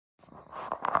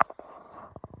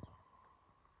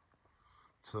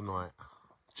tonight.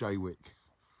 Jaywick,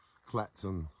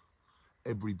 Clacton,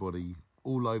 everybody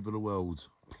all over the world,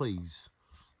 please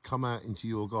come out into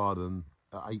your garden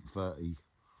at 8:30.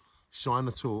 Shine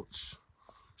a torch,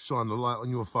 shine the light on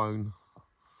your phone,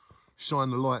 shine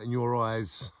the light in your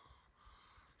eyes,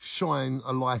 shine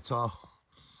a lighter,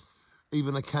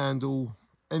 even a candle,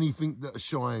 anything that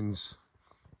shines.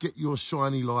 Get your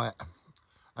shiny light,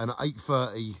 and at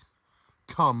 8:30,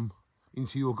 come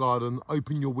into your garden,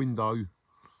 open your window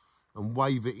and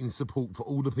wave it in support for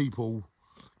all the people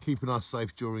keeping us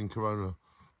safe during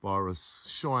coronavirus.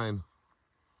 Shine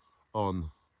on.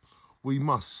 We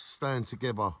must stand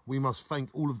together. We must thank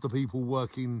all of the people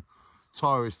working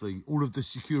tirelessly, all of the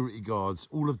security guards,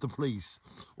 all of the police,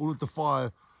 all of the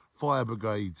fire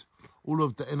brigade, all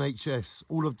of the NHS,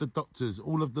 all of the doctors,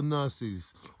 all of the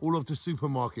nurses, all of the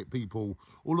supermarket people,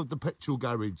 all of the petrol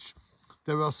garage.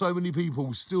 There are so many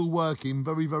people still working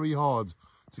very, very hard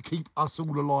to keep us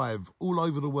all alive all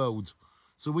over the world.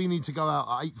 So we need to go out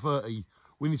at 8:30.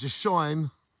 We need to shine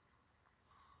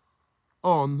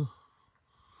on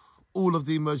all of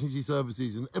the emergency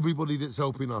services and everybody that's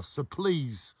helping us. So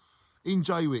please, in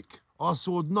Jaywick, I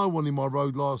saw no one in my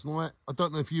road last night. I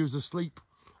don't know if you was asleep.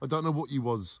 I don't know what you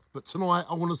was. But tonight,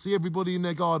 I want to see everybody in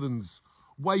their gardens,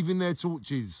 waving their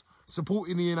torches,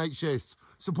 supporting the NHS,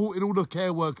 supporting all the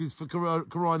care workers for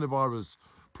coronavirus.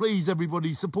 Please,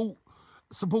 everybody, support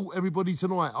everybody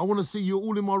tonight. I want to see you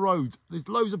all in my road. There's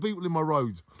loads of people in my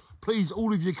road. Please,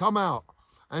 all of you, come out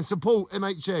and support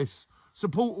NHS.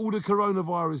 Support all the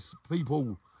coronavirus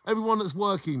people. Everyone that's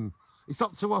working. It's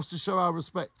up to us to show our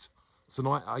respect.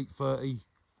 Tonight at 8:30,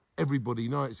 everybody,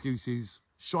 no excuses.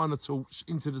 Shine a torch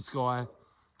into the sky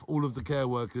for all of the care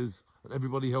workers and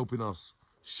everybody helping us.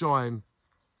 Shine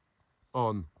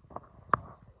on.